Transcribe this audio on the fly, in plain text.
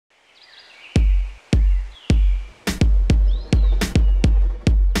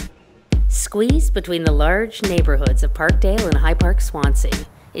Squeezed between the large neighborhoods of Parkdale and High Park Swansea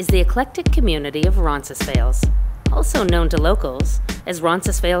is the eclectic community of Roncesvalles, also known to locals as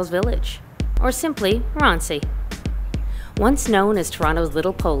Roncesvalles Village, or simply Roncy. Once known as Toronto's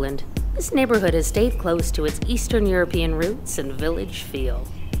Little Poland, this neighborhood has stayed close to its Eastern European roots and village feel.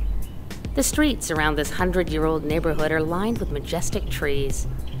 The streets around this 100-year-old neighborhood are lined with majestic trees,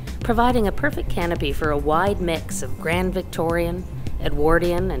 providing a perfect canopy for a wide mix of Grand Victorian,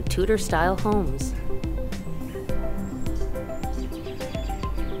 Edwardian, and Tudor-style homes.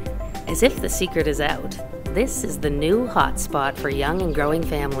 As if the secret is out, this is the new hotspot for young and growing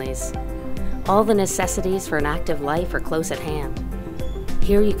families. All the necessities for an active life are close at hand.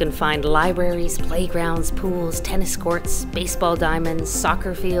 Here you can find libraries, playgrounds, pools, tennis courts, baseball diamonds,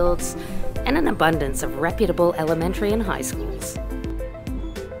 soccer fields, and an abundance of reputable elementary and high schools.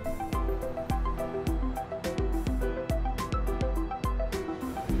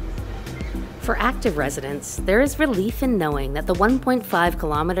 For active residents, there is relief in knowing that the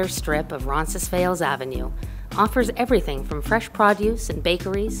 1.5-kilometer strip of Roncesvalles Avenue offers everything from fresh produce and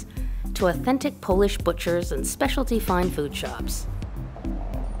bakeries to authentic Polish butchers and specialty fine food shops.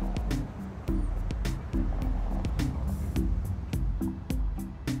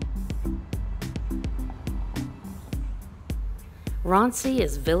 Roncy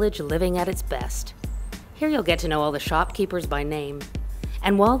is village living at its best. Here you'll get to know all the shopkeepers by name.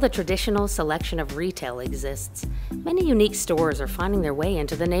 And while the traditional selection of retail exists, many unique stores are finding their way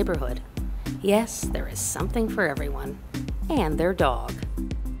into the neighborhood. Yes, there is something for everyone, and their dog.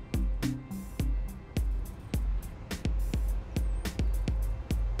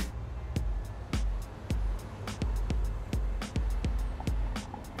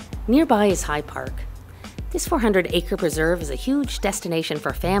 Nearby is High Park. This 400-acre preserve is a huge destination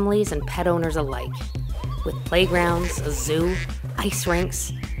for families and pet owners alike, with playgrounds, a zoo, ice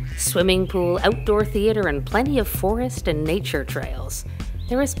rinks, swimming pool, outdoor theater, and plenty of forest and nature trails.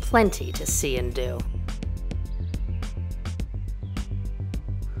 There is plenty to see and do.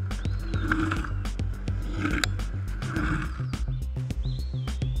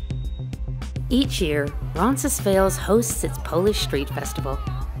 Each year, Roncesvalles hosts its Polish Street Festival,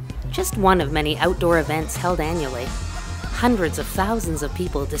 just one of many outdoor events held annually. Hundreds of thousands of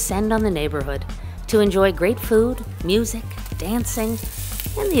people descend on the neighborhood to enjoy great food, music, dancing,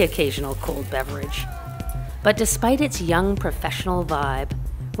 and the occasional cold beverage. But despite its young professional vibe,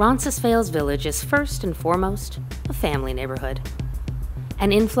 Roncesvalles Village is first and foremost a family neighborhood.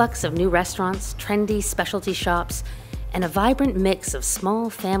 An influx of new restaurants, trendy specialty shops, and a vibrant mix of small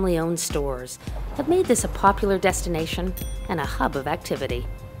family-owned stores have made this a popular destination and a hub of activity.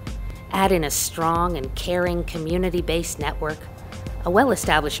 Add in a strong and caring community-based network, a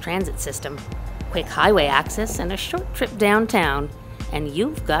well-established transit system, quick highway access, and a short trip downtown, and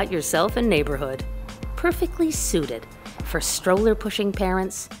you've got yourself a neighborhood perfectly suited for stroller-pushing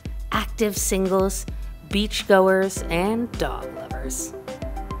parents, active singles, beachgoers, and dog lovers.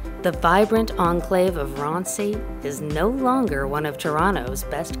 The vibrant enclave of Roncy is no longer one of Toronto's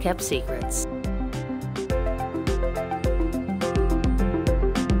best-kept secrets.